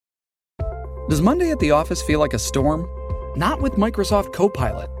Does Monday at the office feel like a storm? Not with Microsoft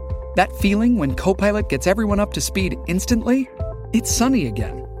Copilot. That feeling when Copilot gets everyone up to speed instantly? It's sunny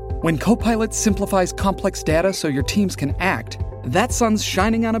again. When Copilot simplifies complex data so your teams can act, that sun's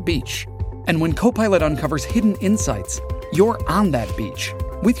shining on a beach. And when Copilot uncovers hidden insights, you're on that beach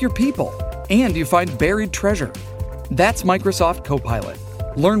with your people, and you find buried treasure. That's Microsoft Copilot.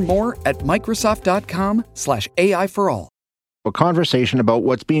 Learn more at Microsoft.com/AI for all. A conversation about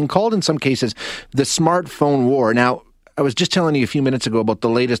what's being called in some cases the smartphone war. Now, I was just telling you a few minutes ago about the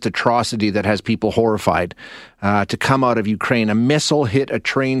latest atrocity that has people horrified to come out of Ukraine. A missile hit a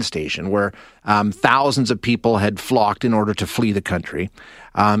train station where thousands of people had flocked in order to flee the country.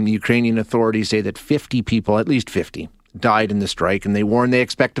 Ukrainian authorities say that 50 people, at least 50, died in the strike, and they warn they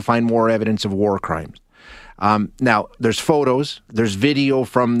expect to find more evidence of war crimes. Now, there's photos, there's video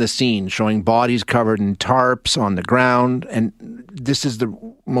from the scene showing bodies covered in tarps on the ground, and this is the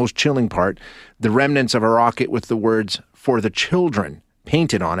most chilling part, the remnants of a rocket with the words, "For the children,"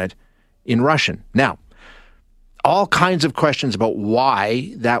 painted on it in Russian. Now, all kinds of questions about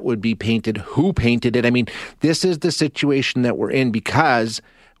why that would be painted, who painted it. I mean, this is the situation that we're in because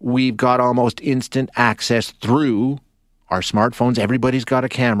we've got almost instant access through our smartphones. Everybody's got a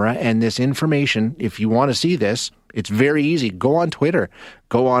camera, and this information, if you want to see this, it's very easy. Go on Twitter,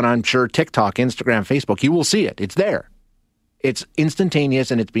 go on, I'm sure, TikTok, Instagram, Facebook. You will see it. It's there. It's instantaneous,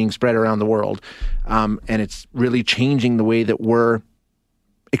 and it's being spread around the world. And it's really changing the way that we're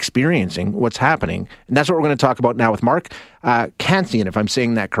experiencing what's happening. And that's what we're going to talk about now with Mark Cancian, if I'm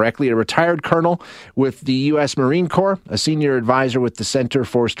saying that correctly, a retired colonel with the U.S. Marine Corps, a senior advisor with the Center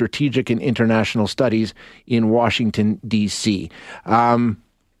for Strategic and International Studies in Washington, D.C. Colonel.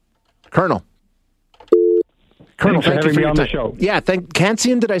 Colonel, thank you for me your on time. the show. Yeah,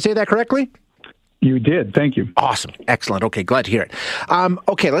 Cancian, did I say that correctly? You did. Thank you. Awesome. Excellent. Okay, glad to hear it.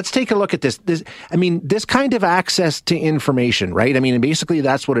 Okay, let's take a look at this. This kind of access to information, right? I mean, basically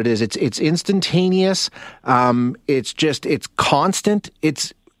that's what it is. It's instantaneous. It's constant.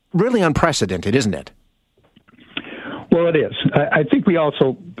 It's really unprecedented, isn't it? Well, it is. I think we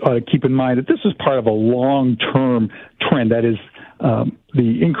also ought to keep in mind that this is part of a long-term trend. That is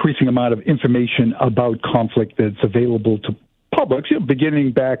the increasing amount of information about conflict that's available to publics,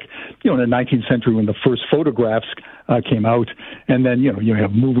 beginning back, in the 19th century when the first photographs came out, and then, you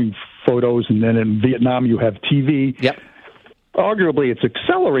have moving photos, and then in Vietnam you have TV. Yep. Arguably, it's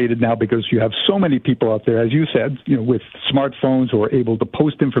accelerated now because you have so many people out there, as you said, with smartphones who are able to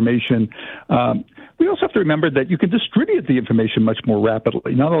post information. We also have to remember that you can distribute the information much more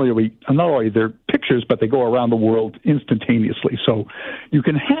rapidly. Not only are there pictures, but they go around the world instantaneously. So you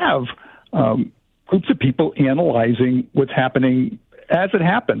can have groups of people analyzing what's happening as it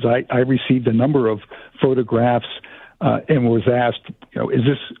happens. I received a number of photographs and was asked, is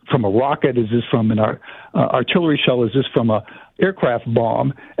this from a rocket? Is this from an artillery shell? Is this from a aircraft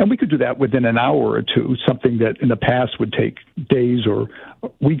bomb? And we could do that within an hour or two, something that in the past would take days or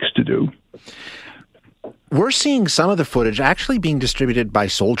weeks to do. We're seeing some of the footage actually being distributed by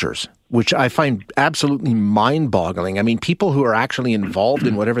soldiers, which I find absolutely mind-boggling. I mean, people who are actually involved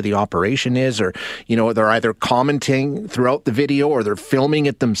in whatever the operation is, or, they're either commenting throughout the video or they're filming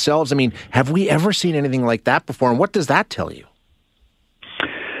it themselves. I mean, have we ever seen anything like that before? And what does that tell you?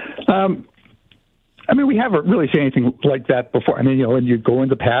 We haven't really seen anything like that before. And you go in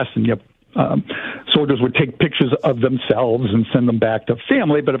the past and soldiers would take pictures of themselves and send them back to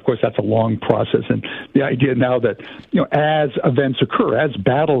family, but of course that's a long process. And the idea now that as events occur, as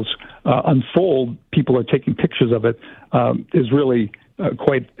battles unfold, people are taking pictures of it is really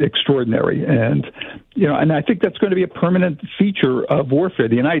quite extraordinary. And and I think that's going to be a permanent feature of warfare.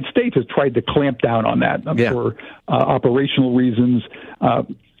 The United States has tried to clamp down on that for operational reasons.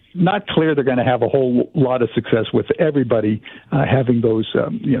 Not clear they're going to have a whole lot of success with everybody having those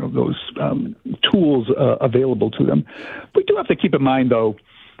tools available to them. We do have to keep in mind, though,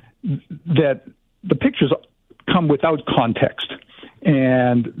 that the pictures come without context,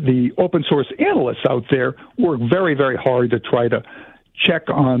 and the open source analysts out there work very, very hard to try to check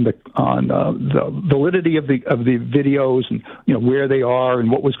on the validity of the videos and where they are and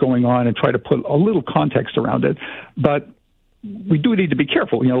what was going on, and try to put a little context around it, but we do need to be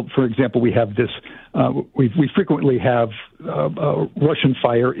careful. For example, we have this. We frequently have Russian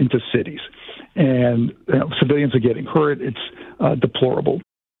fire into cities, and civilians are getting hurt. It's deplorable.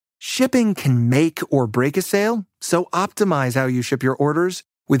 Shipping can make or break a sale, so optimize how you ship your orders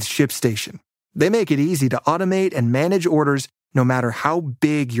with ShipStation. They make it easy to automate and manage orders no matter how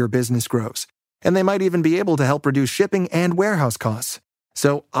big your business grows, and they might even be able to help reduce shipping and warehouse costs.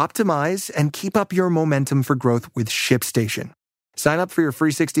 So optimize and keep up your momentum for growth with ShipStation. Sign up for your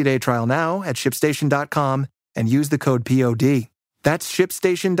free 60-day trial now at ShipStation.com and use the code POD. That's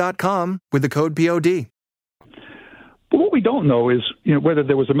ShipStation.com with the code POD. But what we don't know is, whether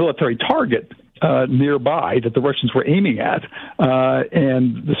there was a military target nearby that the Russians were aiming at,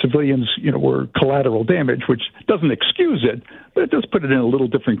 and the civilians, were collateral damage, which doesn't excuse it, but it does put it in a little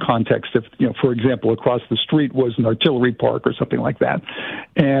different context. If, for example, across the street was an artillery park or something like that,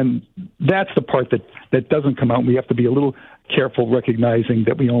 and that's the part that doesn't come out. We have to be a little careful, recognizing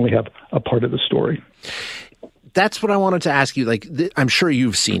that we only have a part of the story. That's what I wanted to ask you. I'm sure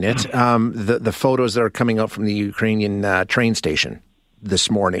you've seen it. The photos that are coming out from the Ukrainian train station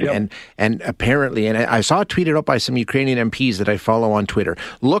this morning. Yep. And apparently, and I saw it tweeted out by some Ukrainian MPs that I follow on Twitter.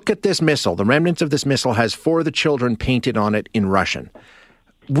 Look at this missile. The remnants of this missile has "For the Children" painted on it in Russian.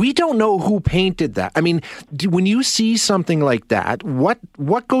 We don't know who painted that. I mean, when you see something like that,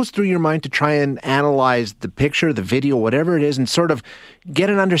 what goes through your mind to try and analyze the picture, the video, whatever it is, and sort of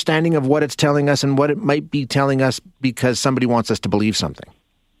get an understanding of what it's telling us and what it might be telling us because somebody wants us to believe something?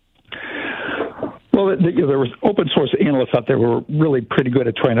 Well, there was open source analysts out there who were really pretty good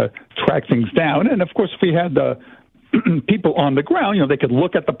at trying to track things down. And of course, if we had the people on the ground, they could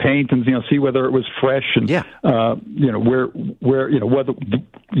look at the paint and see whether it was fresh and where whether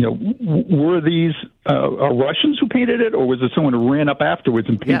were these Russians who painted it, or was it someone who ran up afterwards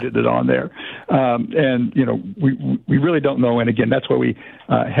and painted it on there? And we really don't know. And again, that's why we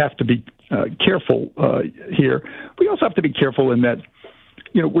have to be careful here. We also have to be careful in that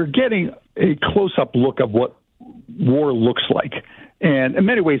we're getting a close-up look of what war looks like. And in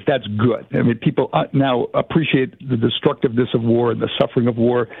many ways, that's good. I mean, people now appreciate the destructiveness of war and the suffering of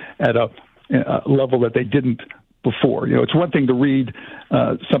war at a level that they didn't before. It's one thing to read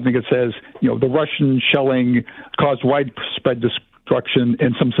something that says, the Russian shelling caused widespread destruction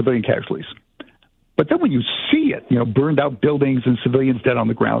and some civilian casualties. But then when you see it, burned out buildings and civilians dead on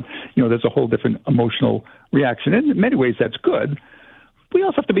the ground, there's a whole different emotional reaction. And in many ways, that's good. We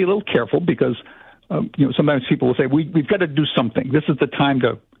also have to be a little careful because sometimes people will say, we've got to do something. This is the time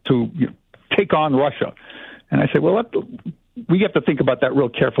to take on Russia. And I say, well, we have to think about that real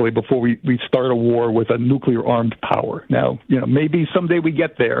carefully before we start a war with a nuclear-armed power. Now, maybe someday we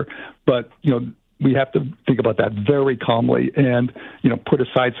get there, but, we have to think about that very calmly and, put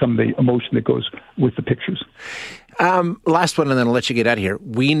aside some of the emotion that goes with the pictures. Last one, and then I'll let you get out of here.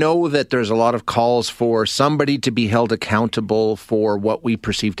 We know that there's a lot of calls for somebody to be held accountable for what we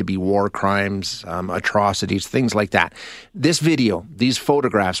perceive to be war crimes, atrocities, things like that. This video, these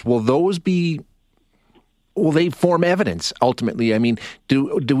photographs, will they form evidence ultimately? I mean,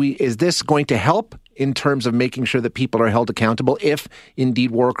 is this going to help in terms of making sure that people are held accountable if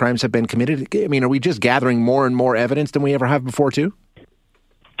indeed war crimes have been committed? I mean, are we just gathering more and more evidence than we ever have before too?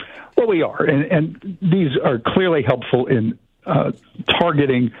 Well, we are, and these are clearly helpful in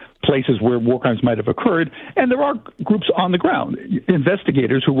targeting places where war crimes might have occurred, and there are groups on the ground,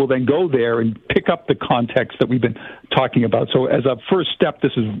 investigators who will then go there and pick up the context that we've been talking about. So as a first step,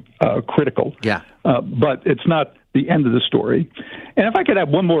 this is critical. Yeah. But it's not the end of the story. And if I could add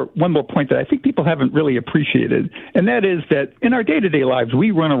one more point that I think people haven't really appreciated, and that is that in our day-to-day lives,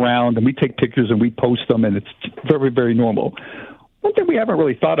 we run around and we take pictures and we post them, and it's very, very normal. One thing we haven't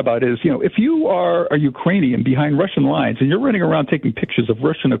really thought about is, if you are a Ukrainian behind Russian lines and you're running around taking pictures of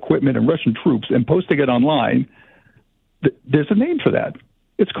Russian equipment and Russian troops and posting it online, there's a name for that.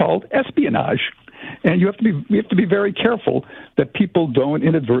 It's called espionage. And we have to be very careful that people don't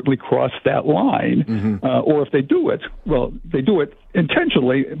inadvertently cross that line. Or if they do it, well, they do it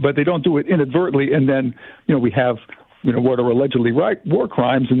intentionally, but they don't do it inadvertently. And then, we have what are allegedly war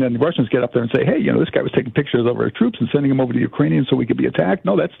crimes, and then the Russians get up there and say, hey, this guy was taking pictures of our troops and sending them over to the Ukrainians so we could be attacked.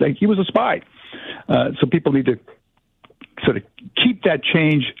 No, he was a spy. So people need to sort of keep that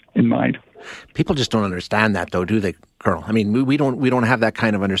change in mind. People just don't understand that, though, do they, Colonel? I mean, we don't have that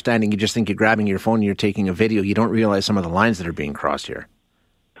kind of understanding. You just think you're grabbing your phone and you're taking a video. You don't realize some of the lines that are being crossed here.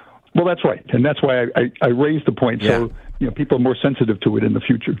 Well, that's right. And that's why I raised the point. Yeah. So, people are more sensitive to it in the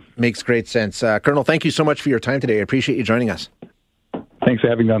future. Makes great sense. Colonel, thank you so much for your time today. I appreciate you joining us. Thanks for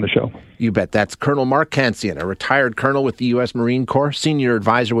having me on the show. You bet. That's Colonel Mark Cancian, a retired colonel with the U.S. Marine Corps, senior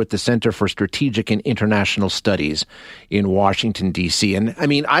advisor with the Center for Strategic and International Studies in Washington, D.C. And I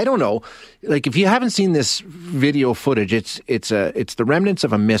mean, I don't know, if you haven't seen this video footage, it's the remnants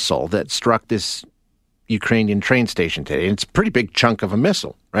of a missile that struck this Ukrainian train station today. And it's a pretty big chunk of a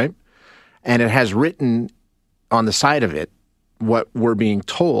missile, right? And it has written on the side of it what we're being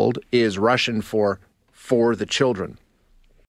told is Russian for the children.